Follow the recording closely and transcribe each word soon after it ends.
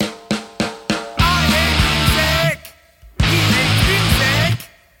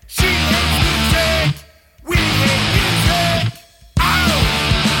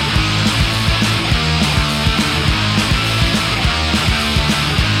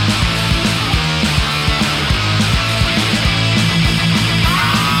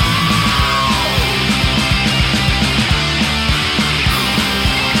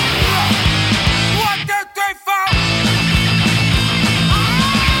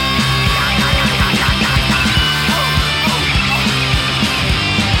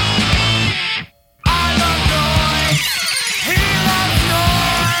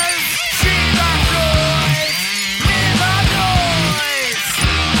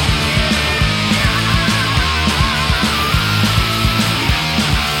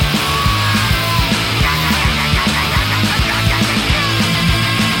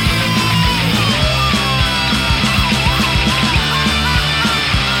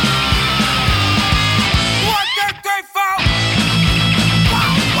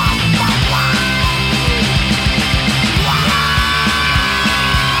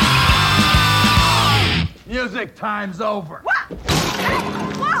time's over. What? Hey!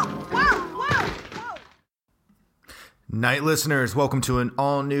 Whoa! Night listeners, welcome to an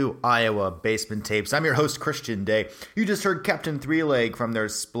all-new Iowa Basement Tapes. I'm your host, Christian Day. You just heard Captain Three-Leg from their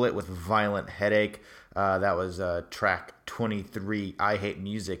split with Violent Headache. That was track 23, I Hate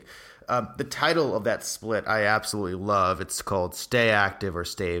Music. The title of that split I absolutely love. It's called Stay Active or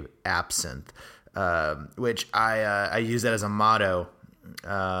Stay Absent, which I use that as a motto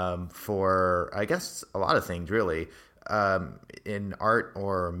for, I guess, a lot of things, really, in art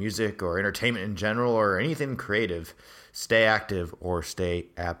or music or entertainment in general or anything creative. Stay active or stay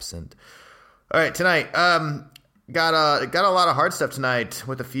absent. All right, tonight, got a lot of hard stuff tonight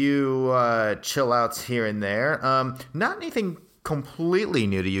with a few chill outs here and there. Not anything completely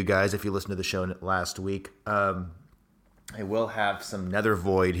new to you guys if you listened to the show last week. I will have some Nether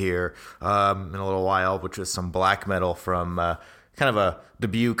Void here in a little while, which was some black metal from kind of a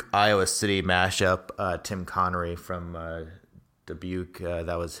Dubuque, Iowa City mashup. Tim Connery from Dubuque,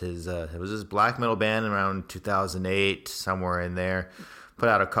 that was his black metal band around 2008, somewhere in there. Put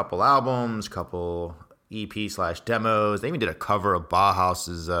out a couple albums, couple EP/demos. They even did a cover of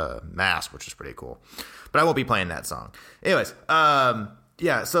Bauhaus's Mask, which is pretty cool. But I won't be playing that song. Anyways,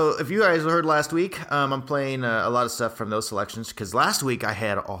 yeah, so if you guys heard last week, I'm playing a lot of stuff from those selections because last week I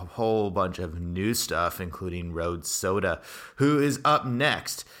had a whole bunch of new stuff, including Road Soda, who is up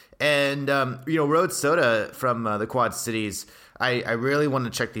next. And, Road Soda from the Quad Cities, I really want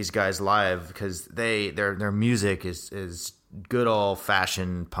to check these guys live because their music is good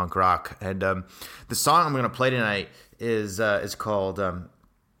old-fashioned punk rock. And the song I'm going to play tonight is called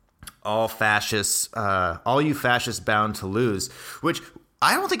All You Fascists Bound to Lose, which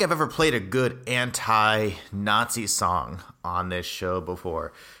I don't think I've ever played a good anti-Nazi song on this show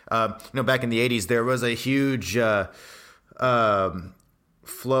before. Back in the 80s, there was a huge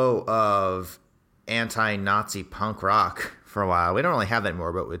flow of anti-Nazi punk rock for a while. We don't really have that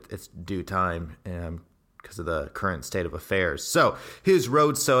anymore, but it's due time because of the current state of affairs. So here's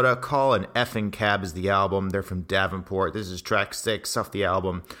Road Soda. Call an Effing Cab is the album. They're from Davenport. This is track 6 off the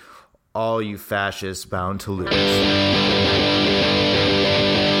album, All You Fascists Bound to Lose.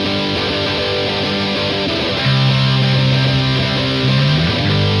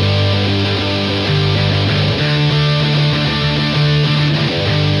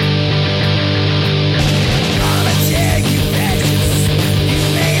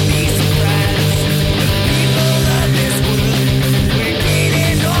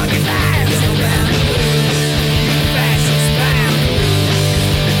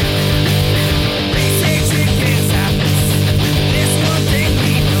 This one thing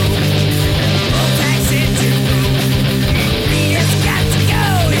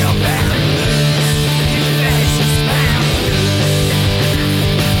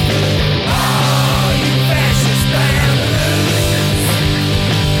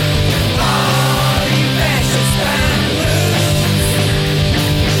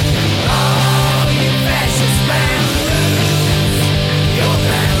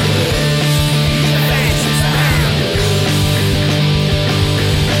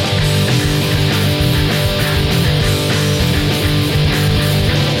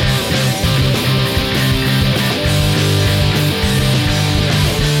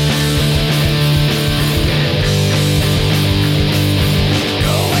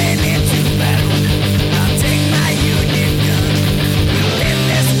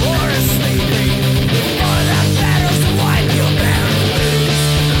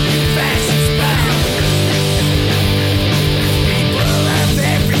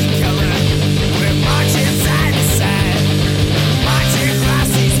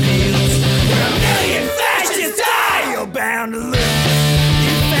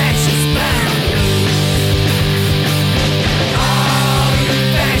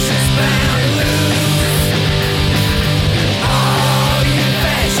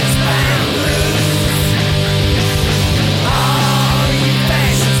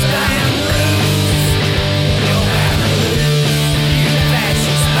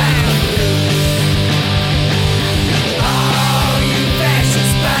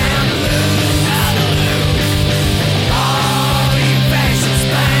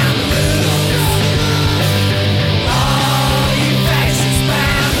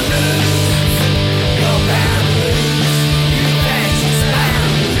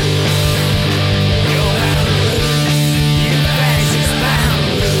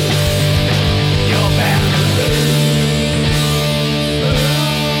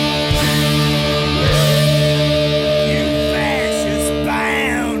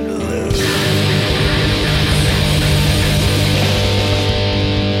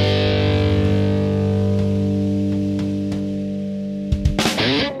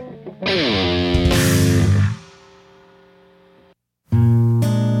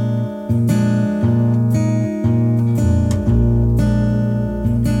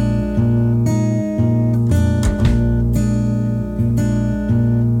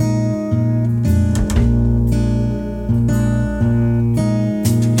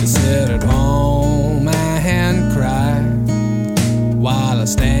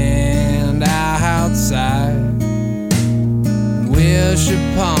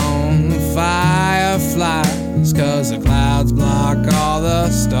upon the fireflies, 'cause the clouds block all the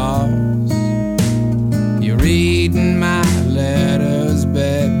stars. You're reading my letters,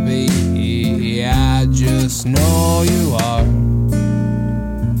 baby, I just know you are.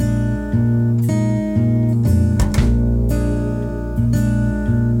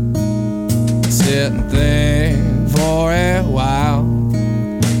 Sit and think for a while,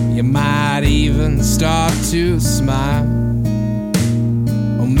 you might even start to smile.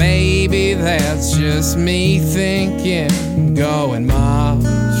 Or maybe that's just me thinking, going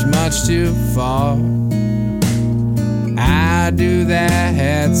much too far. I do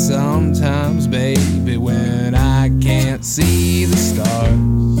that sometimes, baby, when I can't see the stars.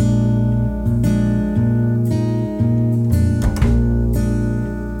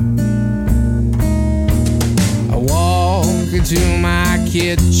 I walk into my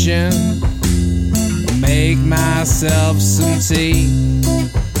kitchen, make myself some tea,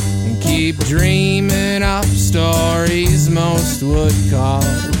 and keep dreaming up stories most would call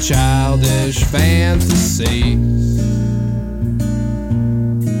childish fantasies.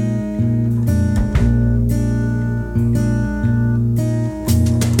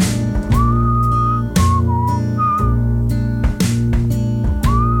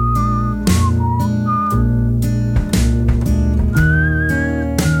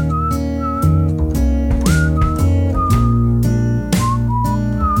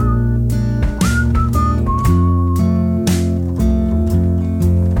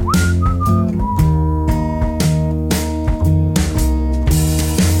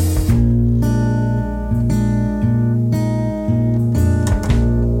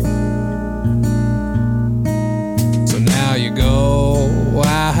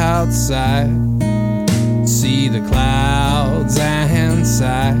 Outside, see the clouds and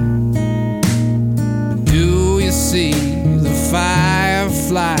sigh. Do you see the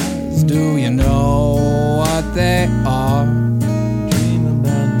fireflies? Do you know what they are?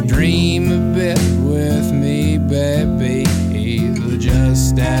 Dream a bit with me, baby, they're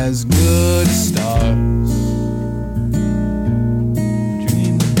just as good as stars.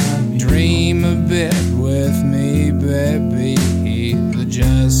 Dream a bit with me, baby,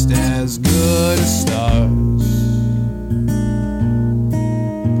 just as good as stars.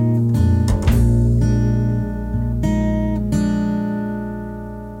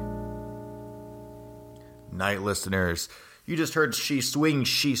 Night listeners, you just heard She Swings,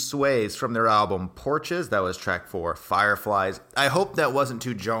 She Sways from their album Porches. That was track 4, Fireflies. I hope that wasn't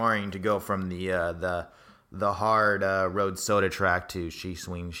too jarring to go from the hard Road Soda track to She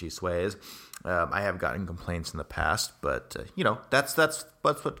Swings, She Sways. I have gotten complaints in the past, but that's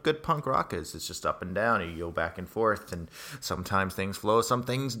what good punk rock is. It's just up and down. You go back and forth, and sometimes things flow, some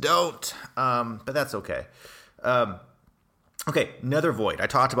things don't. But that's okay. Okay, Nether Void. I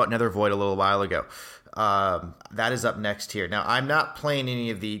talked about Nether Void a little while ago. That is up next here. Now, I'm not playing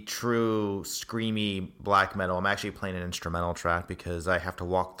any of the true screamy black metal. I'm actually playing an instrumental track because I have to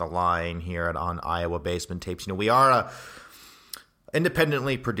walk the line here on Iowa Basement Tapes. We are a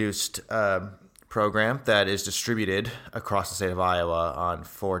independently produced program that is distributed across the state of Iowa on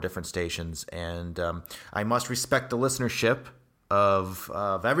 4 different stations, and I must respect the listenership of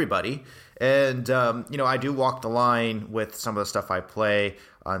everybody. And I do walk the line with some of the stuff I play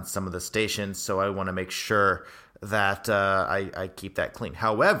on some of the stations, so I want to make sure that I keep that clean.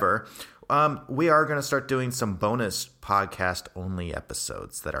 However, we are going to start doing some bonus podcast-only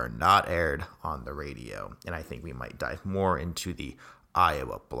episodes that are not aired on the radio. And I think we might dive more into the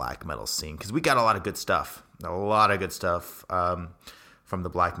Iowa black metal scene, because we got a lot of good stuff. From the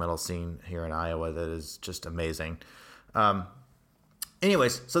black metal scene here in Iowa that is just amazing.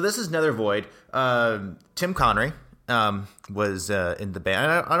 Anyways, so this is Nether Void. Tim Connery was in the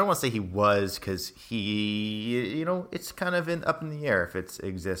band. I don't want to say he was, because he, it's kind of up in the air if it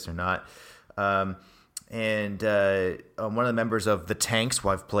exists or not. And one of the members of the Tanks, who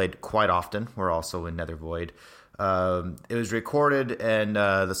I've played quite often, were also in Nether Void. It was recorded, and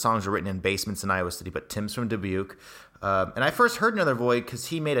the songs were written in basements in Iowa City, but Tim's from Dubuque. And I first heard Nether Void because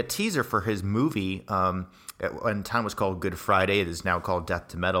he made a teaser for his movie. At one time was called Good Friday. It is now called Death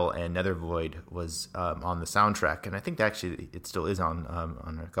to Metal, and Nether Void was on the soundtrack. And I think actually it still is on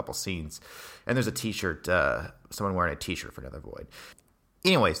a couple scenes. And there's a T-shirt, someone wearing a T-shirt for Nether Void.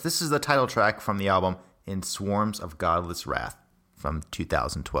 Anyways, this is the title track from the album In Swarms of Godless Wrath from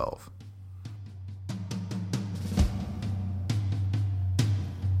 2012.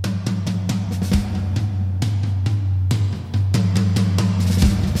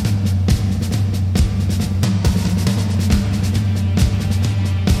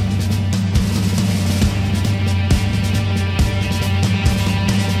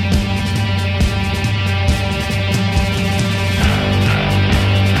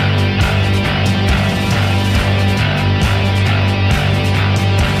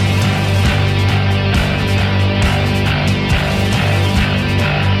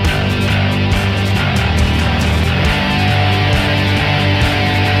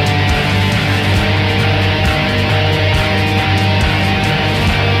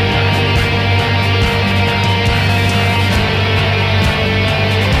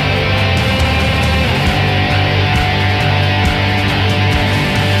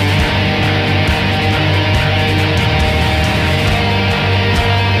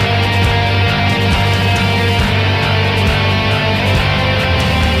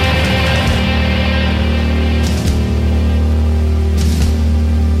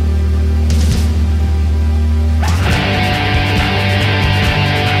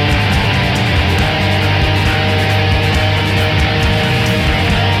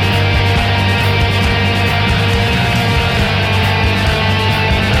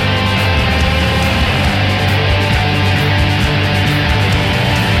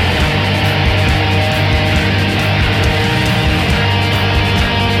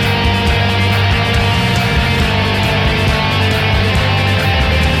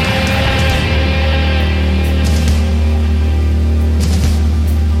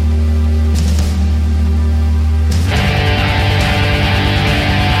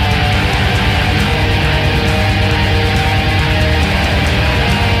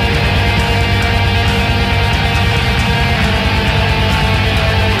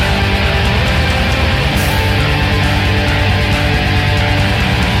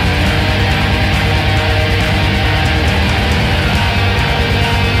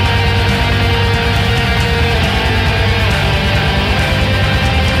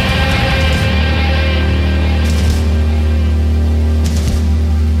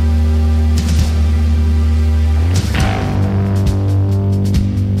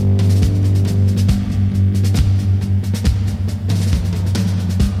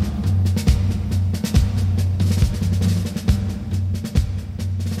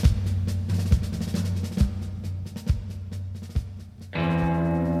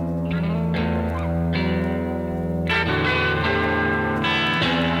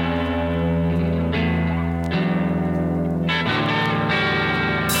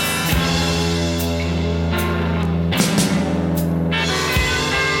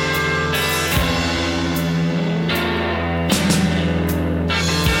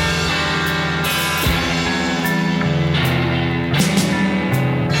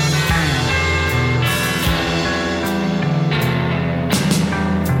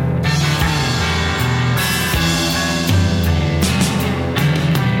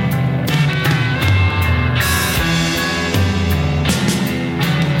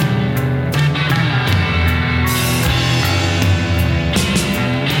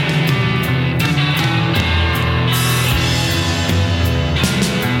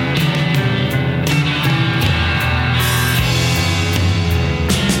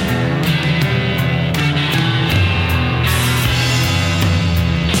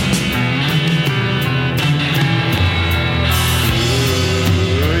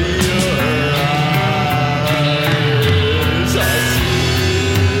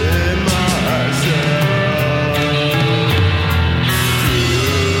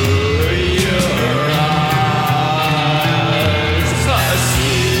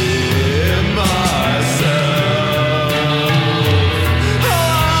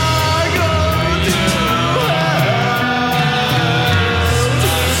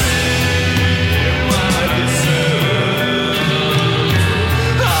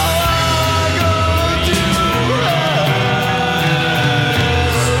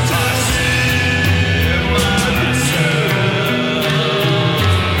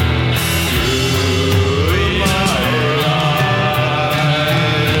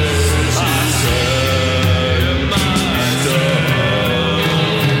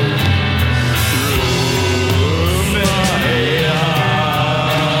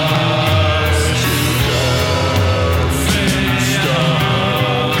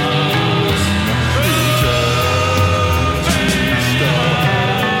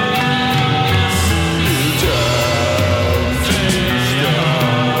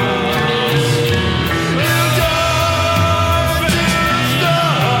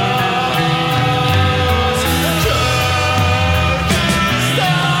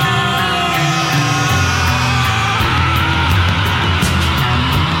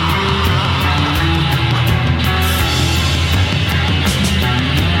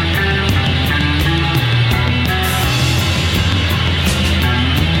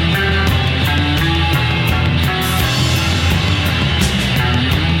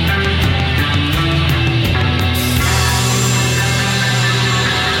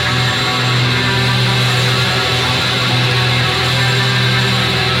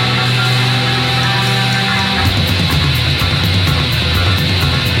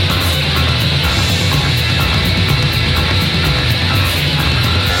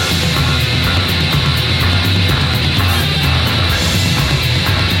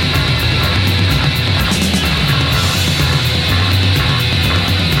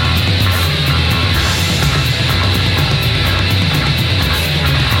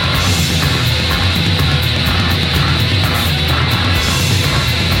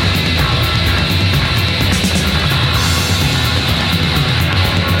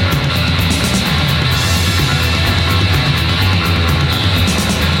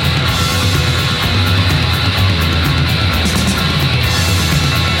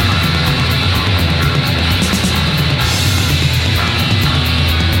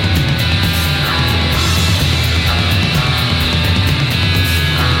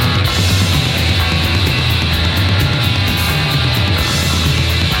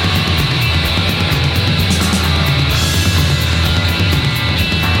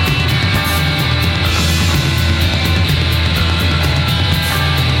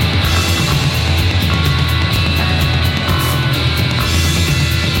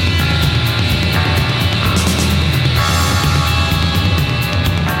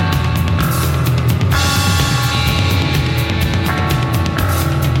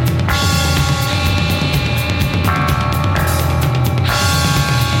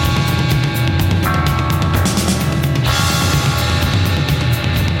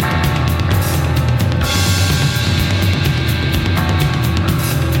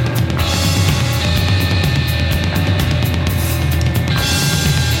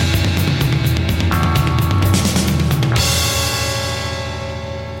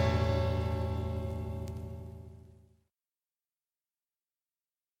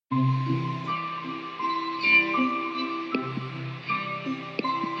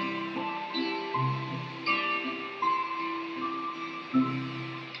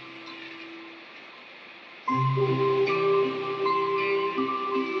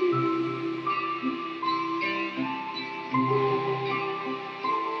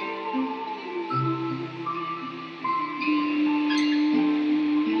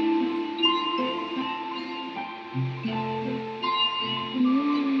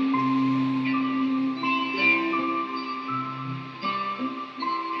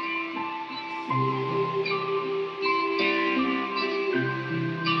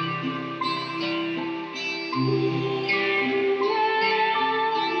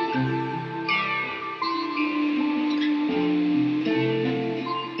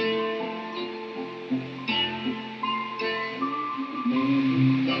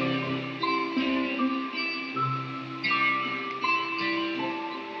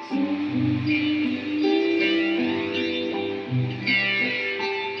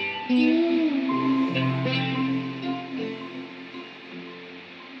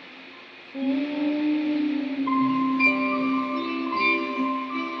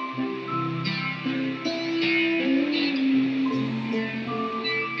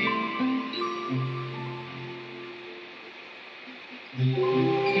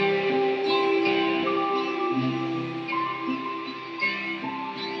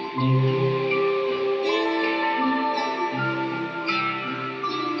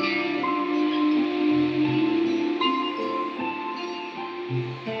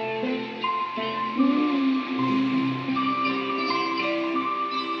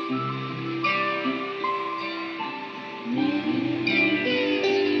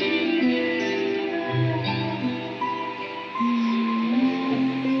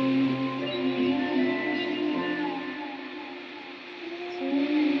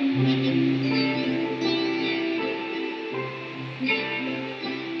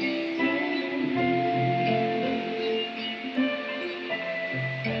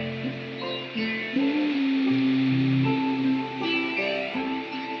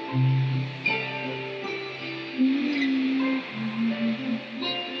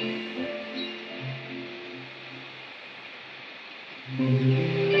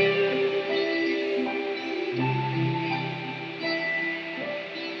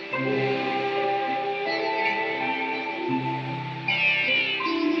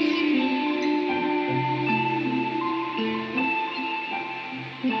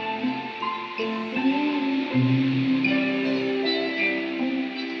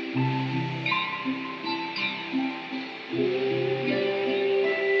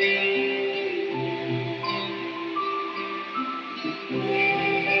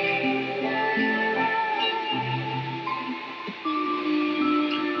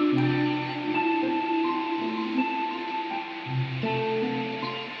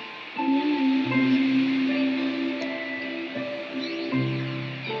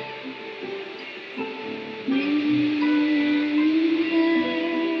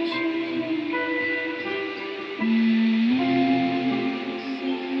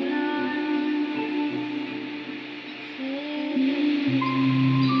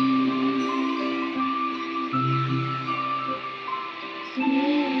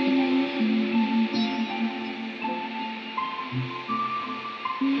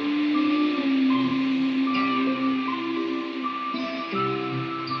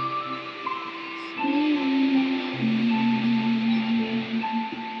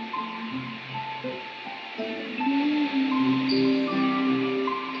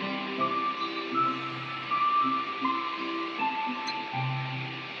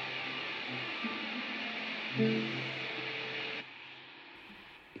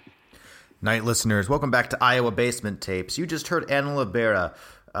 Night listeners, welcome back to Iowa Basement Tapes. You just heard Anna Libera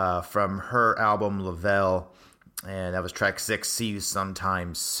from her album Lavelle, and that was track 6, See You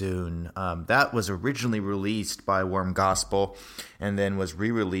Sometime Soon. That was originally released by Warm Gospel and then was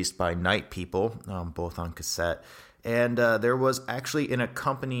re-released by Night People, both on cassette. And there was actually an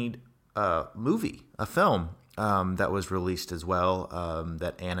accompanied movie, a film, that was released as well,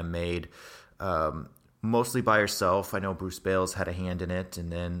 that Anna made, mostly by herself. I know Bruce Bales had a hand in it,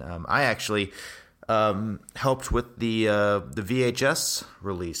 and then I actually helped with the VHS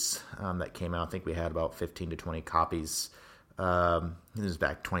release that came out. I think we had about 15 to 20 copies. It was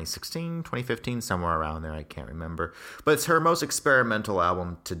back 2016, 2015, somewhere around there. I can't remember. But it's her most experimental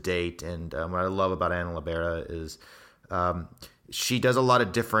album to date, and what I love about Anna Libera is she does a lot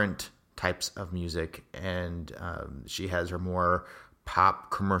of different types of music, and she has her more pop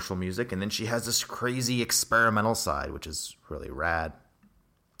commercial music, and then she has this crazy experimental side, which is really rad.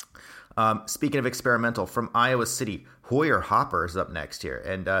 Speaking of experimental, from Iowa City, Hoyer Hopper is up next here,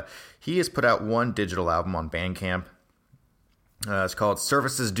 and he has put out one digital album on Bandcamp. It's called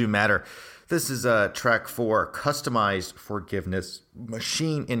Surfaces Do Matter. This is track 4, Customized Forgiveness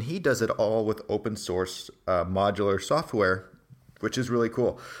Machine, and he does it all with open source modular software, which is really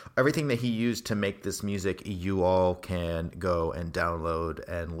cool. Everything that he used to make this music, you all can go and download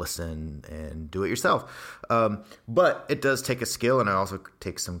and listen and do it yourself. But it does take a skill, and it also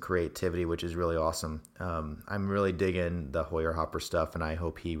takes some creativity, which is really awesome. I'm really digging the Hoyer Hopper stuff, and I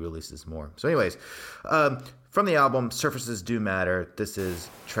hope he releases more. So anyways, from the album Surfaces Do Matter, this is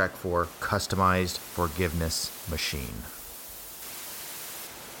track 4, Customized Forgiveness Machine.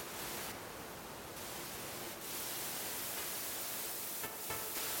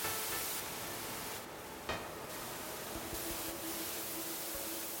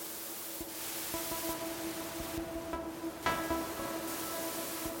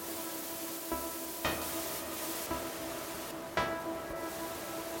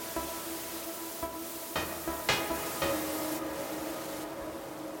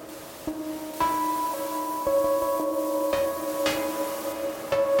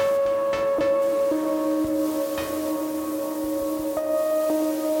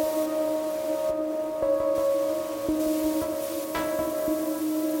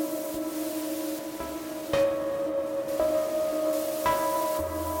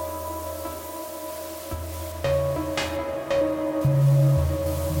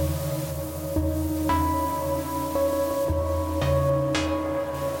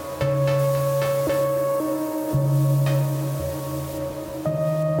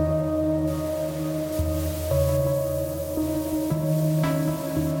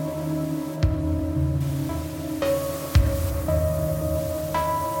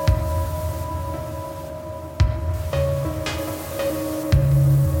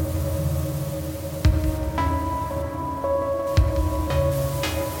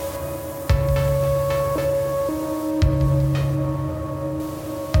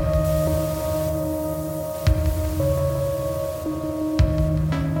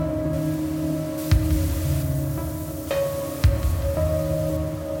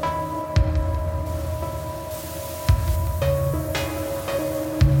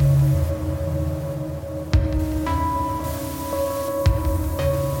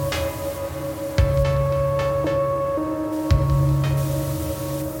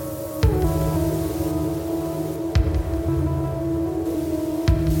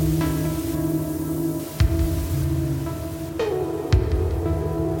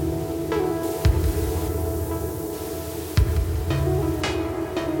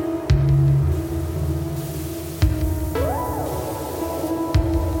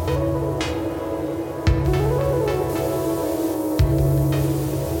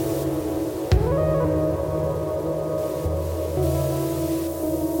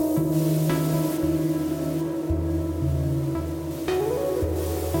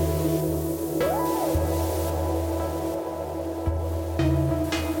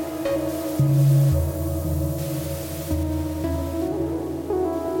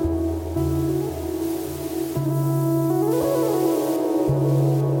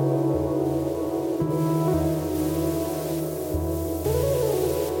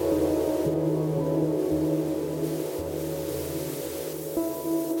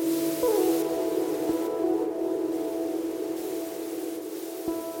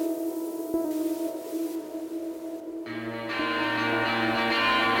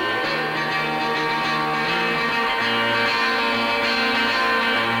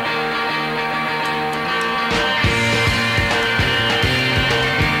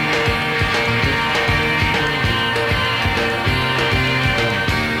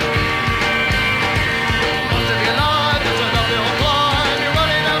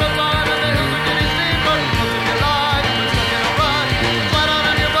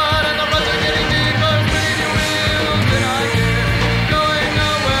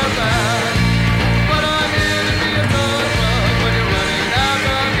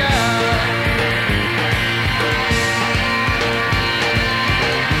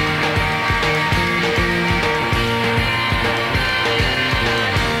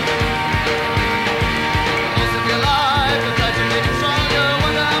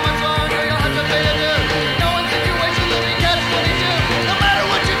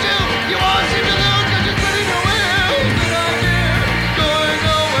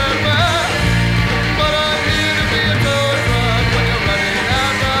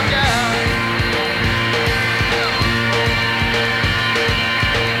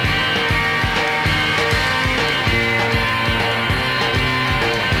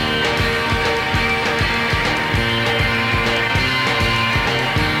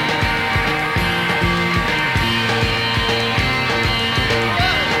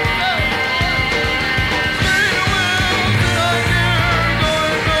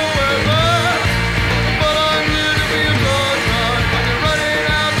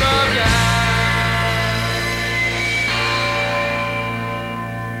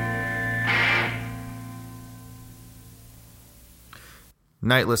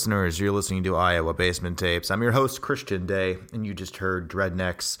 Night listeners, you're listening to Iowa Basement Tapes. I'm your host, Christian Day, and you just heard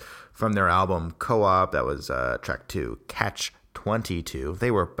Dreadnecks from their album Co-op. That was track 2, Catch 22. They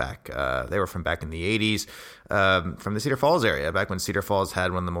were back. They were from back in the 80s, from the Cedar Falls area, back when Cedar Falls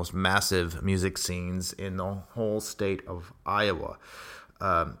had one of the most massive music scenes in the whole state of Iowa.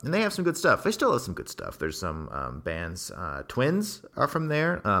 And they have some good stuff. They still have some good stuff. There's some bands. Twins are from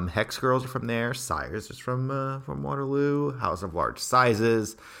there. Hex Girls are from there. Sires is from Waterloo. House of Large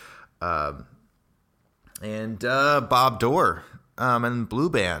Sizes. And Bob Dorr and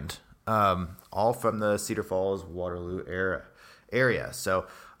Blue Band. All from the Cedar Falls, Waterloo area. So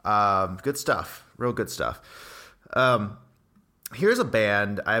good stuff. Real good stuff. Here's a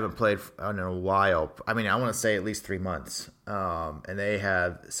band I haven't played in a while. I mean, I want to say at least 3 months. And they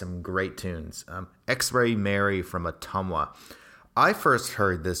have some great tunes. X-Ray Mary from Ottumwa. I first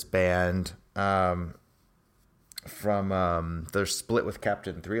heard this band from their split with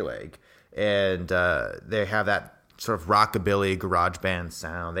Captain Three Leg. And they have that sort of rockabilly garage band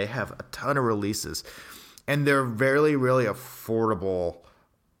sound. They have a ton of releases. And they're really, really affordable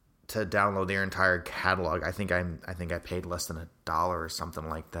to download their entire catalog. I think I paid less than $1 or something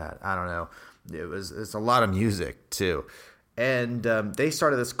like that. I don't know. It's a lot of music too, and they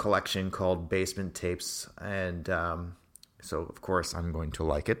started this collection called Basement Tapes, and so of course I'm going to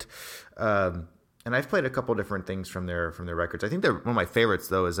like it. And I've played a couple different things from their records. I think one of my favorites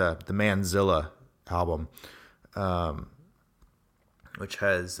though is the Manzilla album, which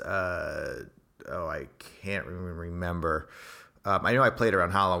has I can't remember. I know I played around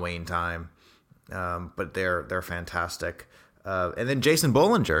Halloween time, but they're fantastic. And then Jason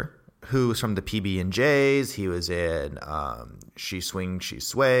Bollinger, who's from the PB&Js, he was in She Swings, She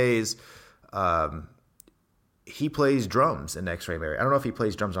Sways. He plays drums in X-Ray Mary. I don't know if he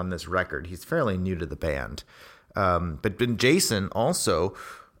plays drums on this record. He's fairly new to the band. But Jason also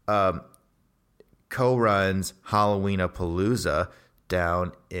co-runs Halloween-a-Palooza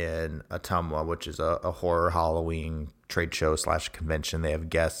down in Ottumwa, which is a horror Halloween trade show / convention. They have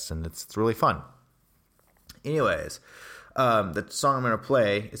guests, and it's really fun. Anyways, the song I'm going to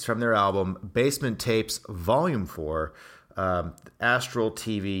play is from their album Basement Tapes Volume 4, Astral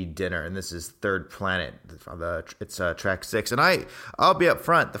TV Dinner, and this is Third Planet. It's track 6. And I'll be up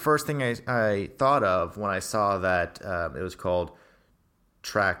front. The first thing I thought of when I saw that it was called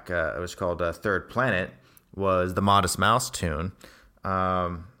Third Planet was the Modest Mouse tune,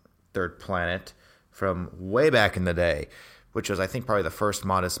 Third Planet, from way back in the day, which was, I think, probably the first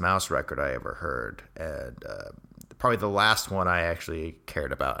Modest Mouse record I ever heard, and probably the last one I actually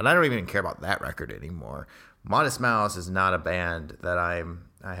cared about. And I don't even care about that record anymore. Modest Mouse is not a band that I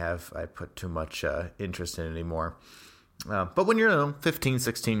put too much interest in anymore. But when you're 15,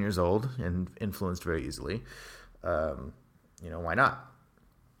 16 years old and influenced very easily, why not?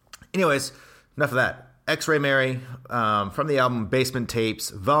 Anyways, enough of that. X-Ray Mary, from the album Basement Tapes,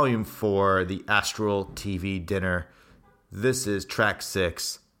 Volume 4, The Astral TV Dinner. This is track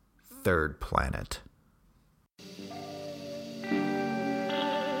 6, Third Planet.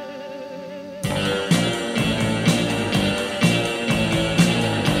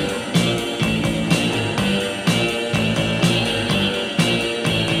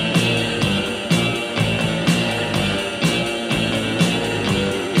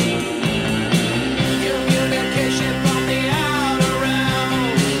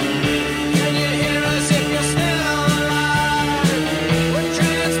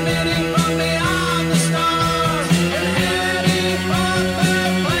 Transmitting from the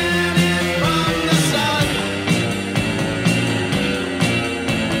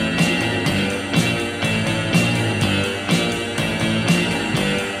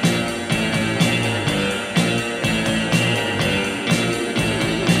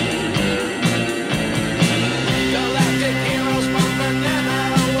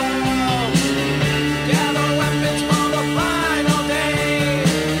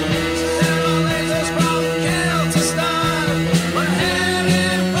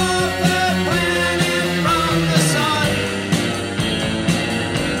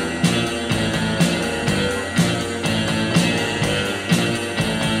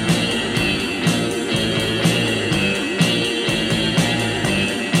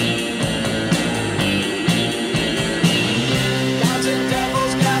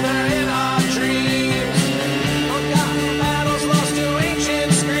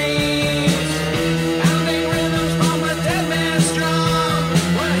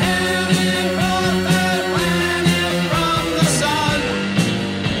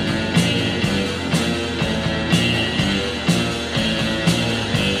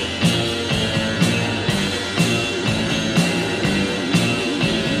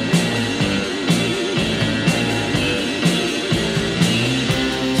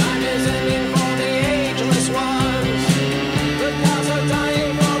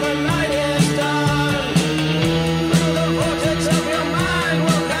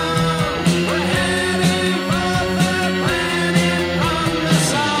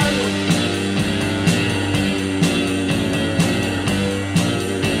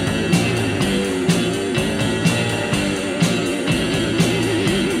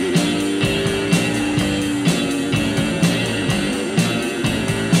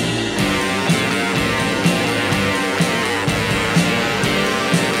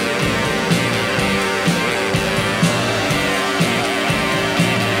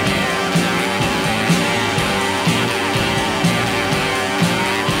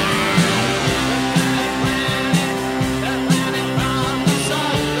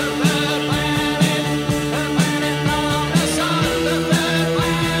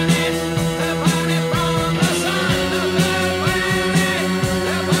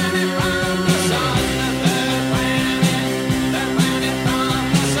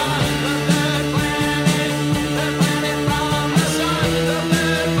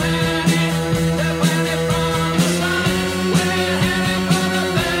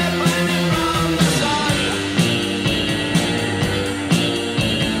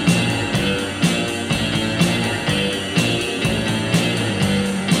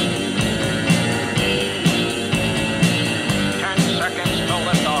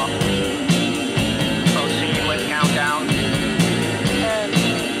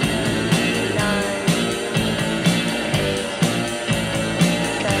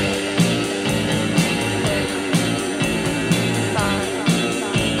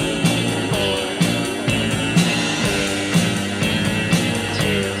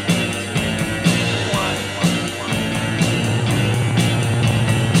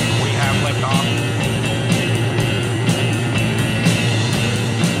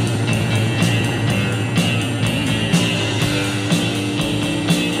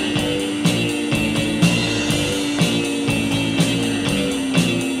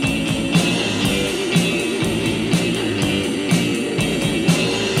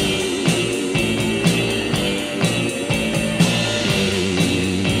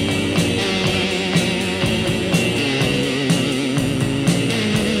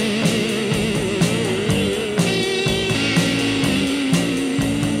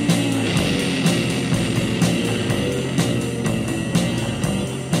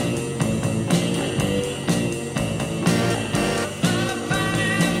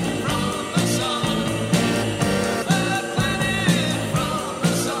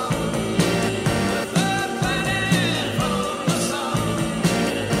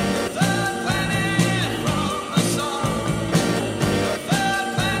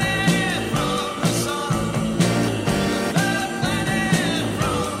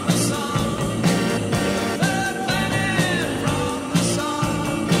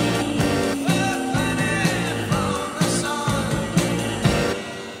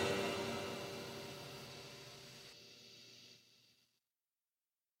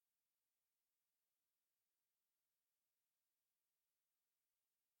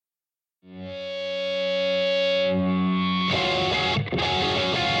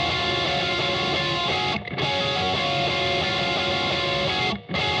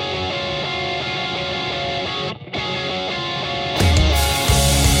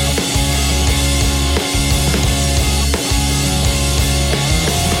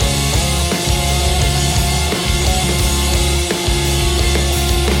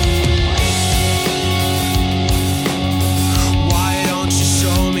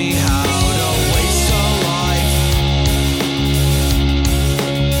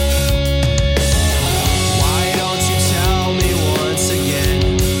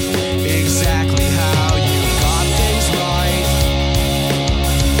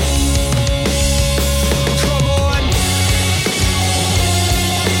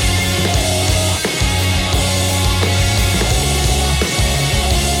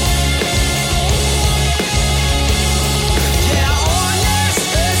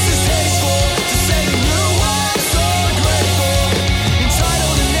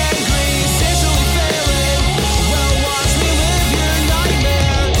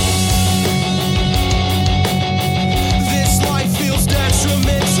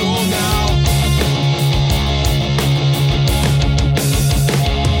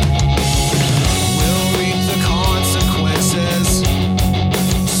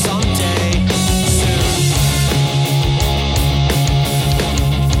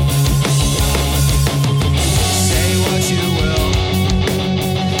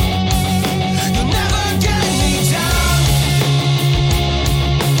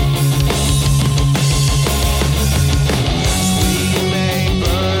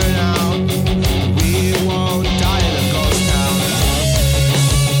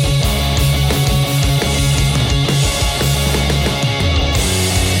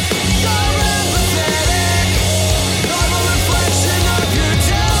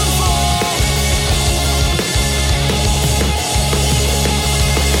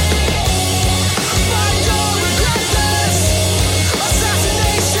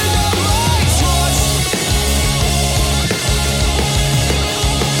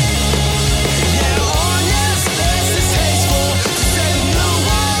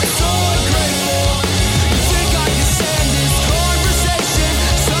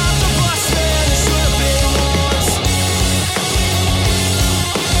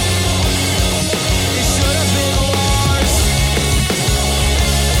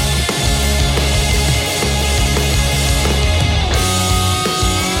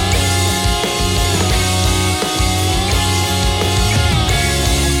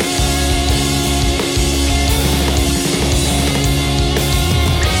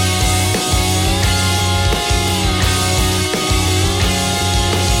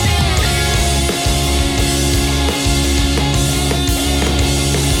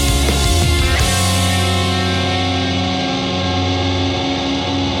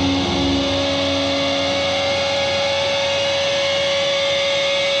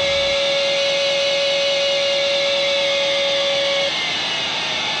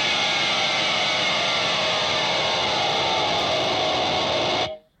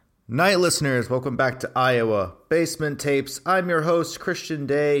Night listeners, welcome back to Iowa Basement Tapes. I'm your host, Christian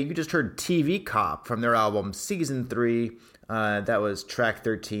Day. You just heard TV Cop from their album Season 3. That was track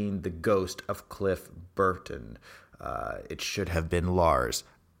 13, The Ghost of Cliff Burton. It should have been Lars.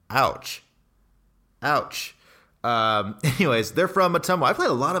 Ouch. Anyways, they're from Ottumwa. I played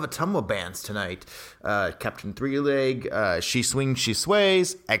a lot of Ottumwa bands tonight. Captain Three Leg, She Swings, She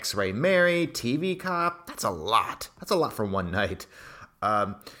Sways, X-Ray Mary, TV Cop. That's a lot. That's a lot for one night.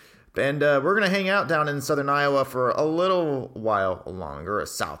 And we're going to hang out down in southern Iowa for a little while longer,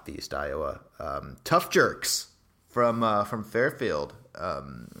 southeast Iowa. Tough Jerks from Fairfield.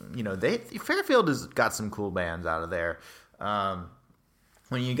 Fairfield has got some cool bands out of there.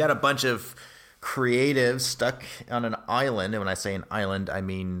 When you got a bunch of creatives stuck on an island, and when I say an island, I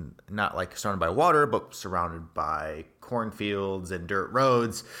mean not like surrounded by water, but surrounded by cornfields and dirt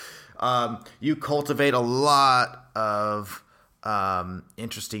roads, you cultivate a lot of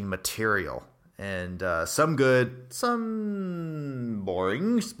interesting material, and some good, some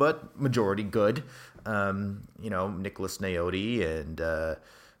boring, but majority good. Nicholas Naoti, and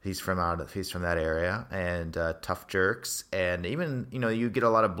he's from that area, and Tough Jerks, and even you get a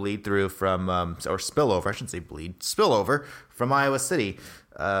lot of bleed through from or spillover. I shouldn't say bleed, spillover from Iowa City,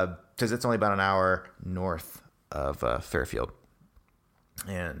 because it's only about an hour north of Fairfield.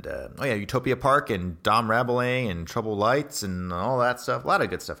 And Utopia Park and Dom Rabeling and Troubled Lights and all that stuff. A lot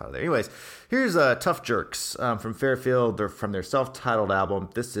of good stuff out of there. Anyways, here's Tough Jerks from Fairfield. They're from their self-titled album.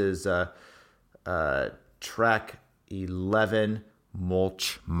 This is track 11,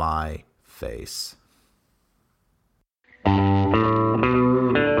 Mulch My Face.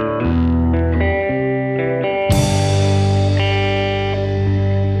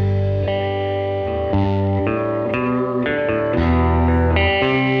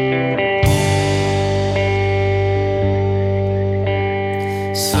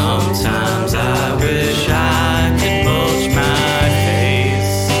 Sometimes I wish I could mulch my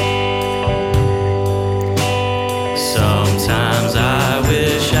face. Sometimes I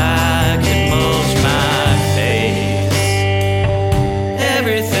wish I could mulch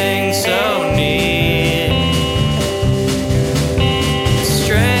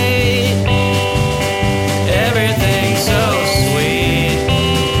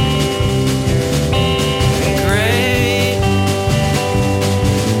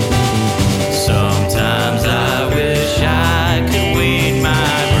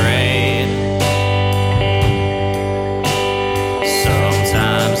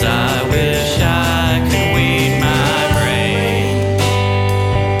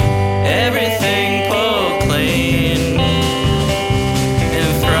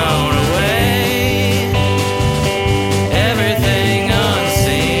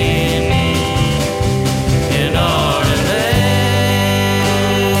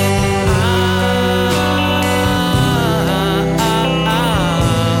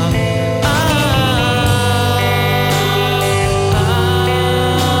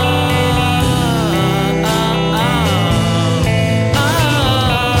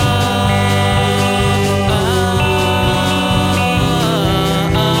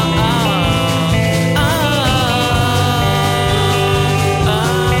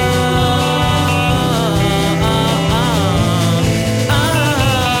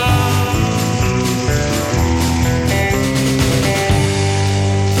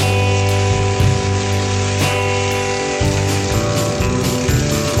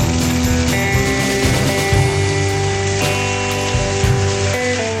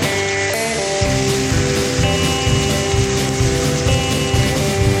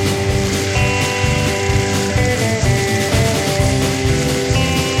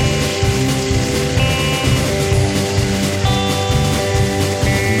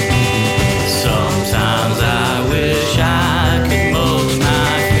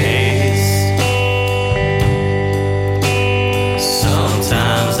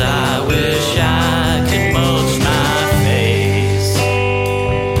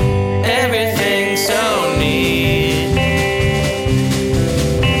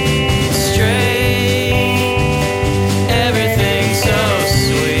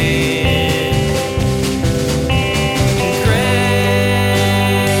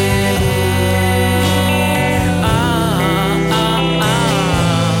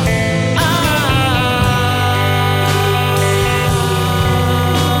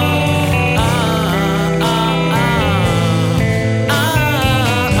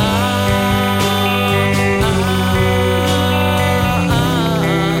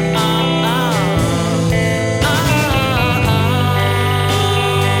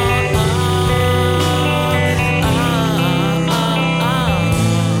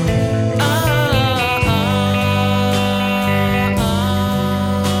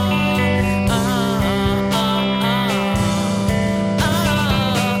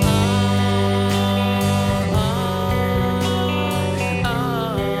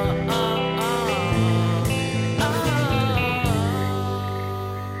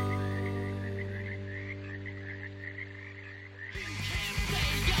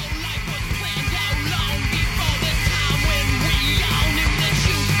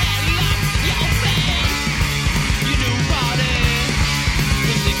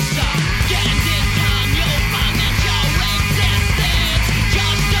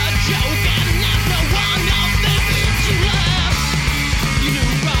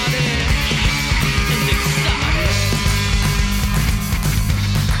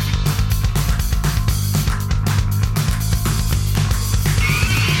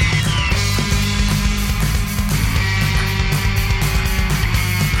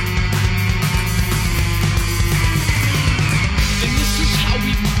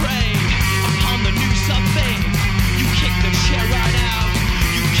we prey upon the noose of fame. You kick the chair right out.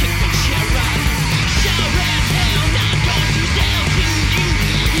 You kick the chair right. Shower and hell not going to sail to you.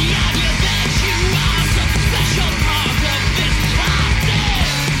 The idea that you are some special part of this process.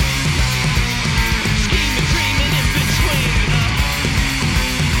 Scheming, dreaming in between.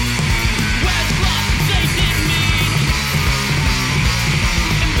 Where's love they didn't mean?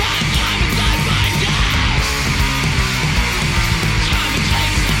 And by the time as I find out, time it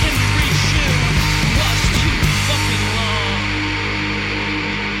takes for him to reach you was too fucking long.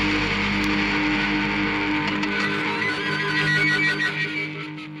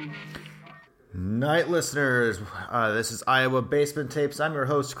 Night listeners, this is Iowa Basement Tapes. I'm your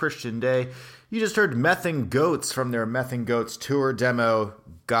host, Christian Day. You just heard Mething Goats from their Mething Goats tour demo,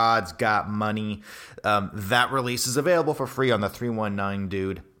 God's Got Money. That release is available for free on the 319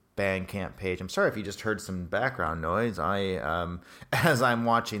 Dude Bandcamp page. I'm sorry if you just heard some background noise. As I'm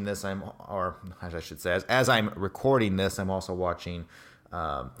watching this, as I'm recording this, I'm also watching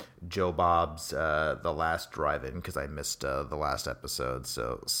Joe Bob's The Last Drive-In because I missed the last episode,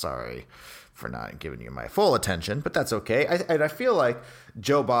 so sorry for not giving you my full attention, but that's okay. I feel like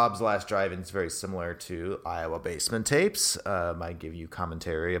Joe Bob's Last Drive-In is very similar to Iowa Basement Tapes. I give you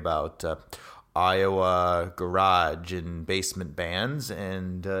commentary about Iowa garage and basement bands,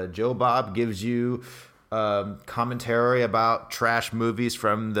 and Joe Bob gives you commentary about trash movies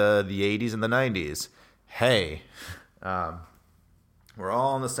from the 80s and the 90s. Hey, we're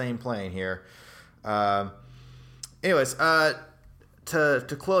all on the same plane here. Anyways,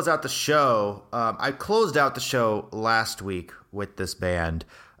 to close out the show, I closed out the show last week with this band,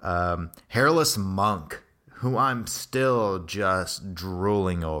 Hairless Monk, who I'm still just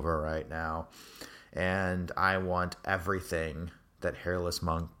drooling over right now. And I want everything that Hairless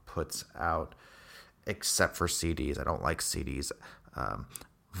Monk puts out except for CDs. I don't like CDs.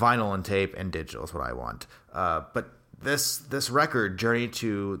 Vinyl and tape and digital is what I want. But this record, Journey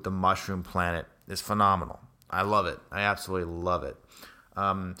to the Mushroom Planet, is phenomenal. I love it. I absolutely love it.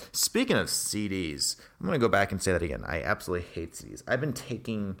 Speaking of CDs, I'm going to go back and say that again. I absolutely hate CDs. I've been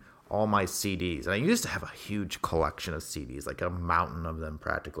taking all my CDs, and I used to have a huge collection of CDs, like a mountain of them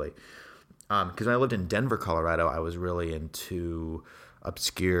practically. Because when I lived in Denver, Colorado, I was really into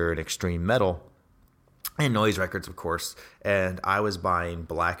obscure and extreme metal and noise records, of course. And I was buying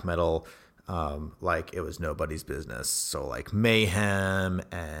black metal like it was nobody's business. So like Mayhem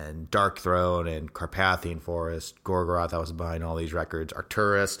and Dark Throne and Carpathian Forest, Gorgoroth, I was buying all these records,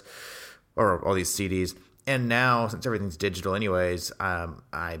 Arcturus, or all these CDs. And now, since everything's digital anyways,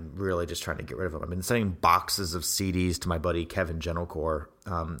 I'm really just trying to get rid of them. I've been sending boxes of CDs to my buddy Kevin Gentilcore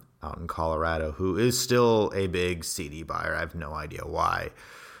out in Colorado, who is still a big CD buyer. I have no idea why.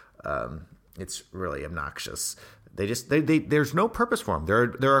 It's really obnoxious. There's no purpose for them.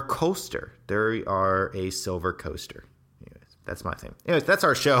 They're a coaster. They are a silver coaster. Anyways, that's my thing. Anyways, that's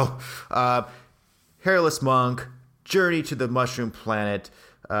our show. Hairless Monk, Journey to the Mushroom Planet.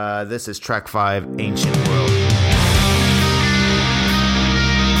 This is track 5, Ancient World.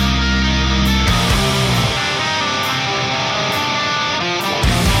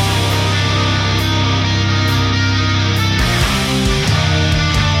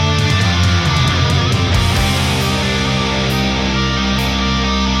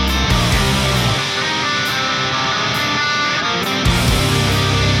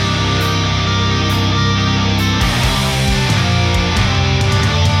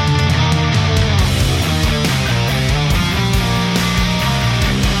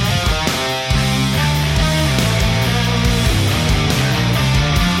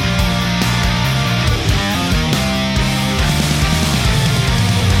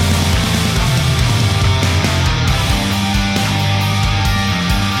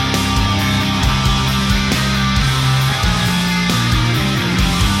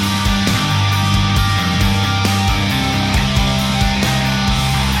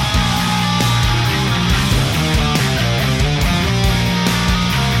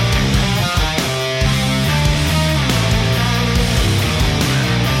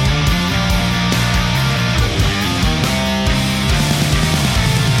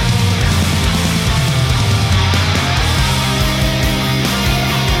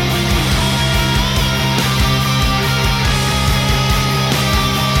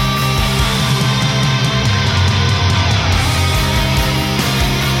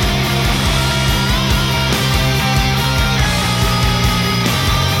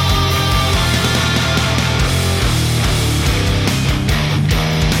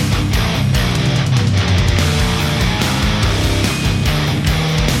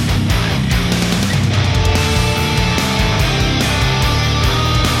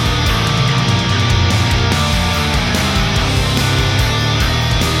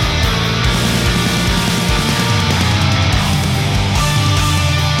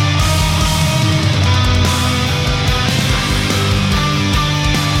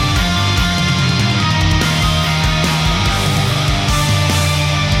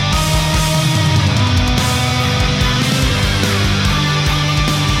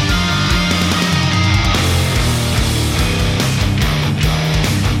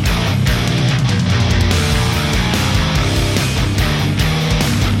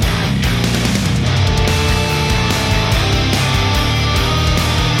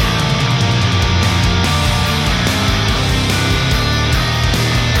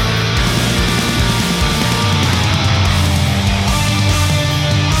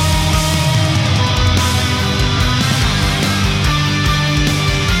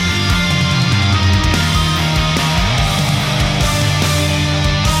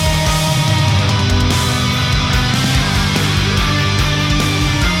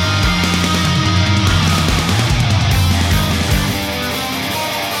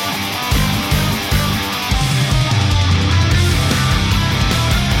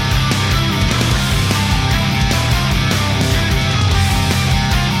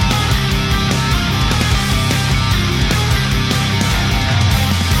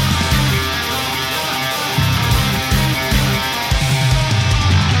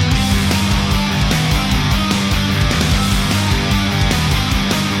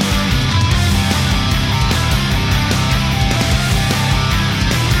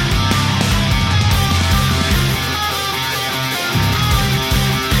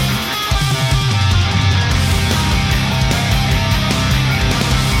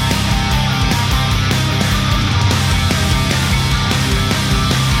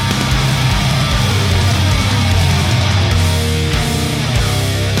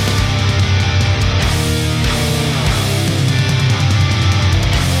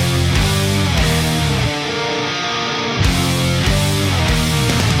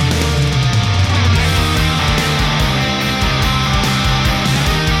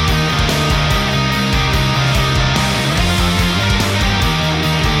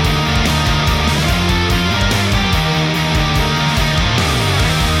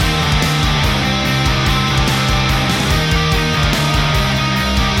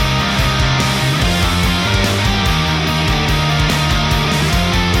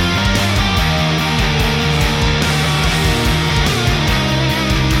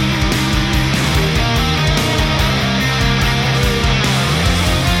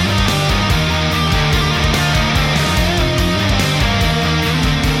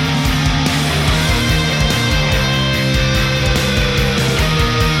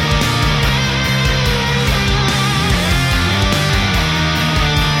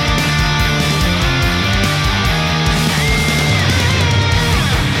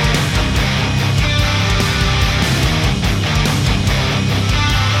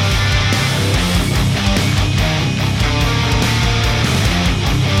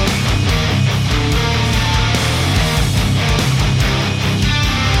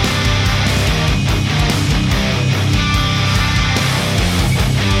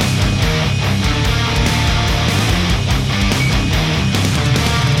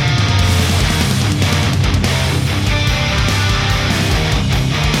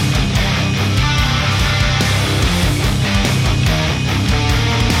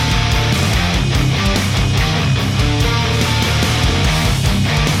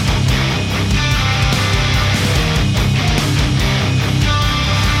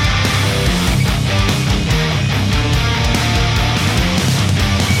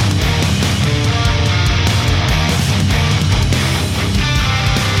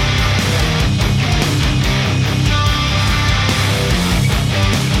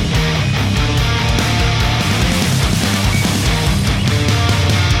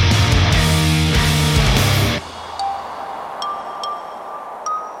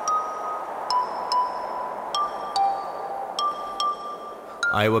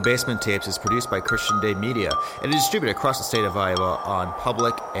 Iowa Basement Tapes is produced by Christian Day Media and is distributed across the state of Iowa on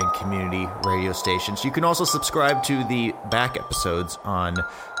public and community radio stations. You can also subscribe to the back episodes on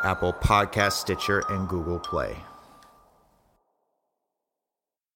Apple Podcasts, Stitcher, and Google Play.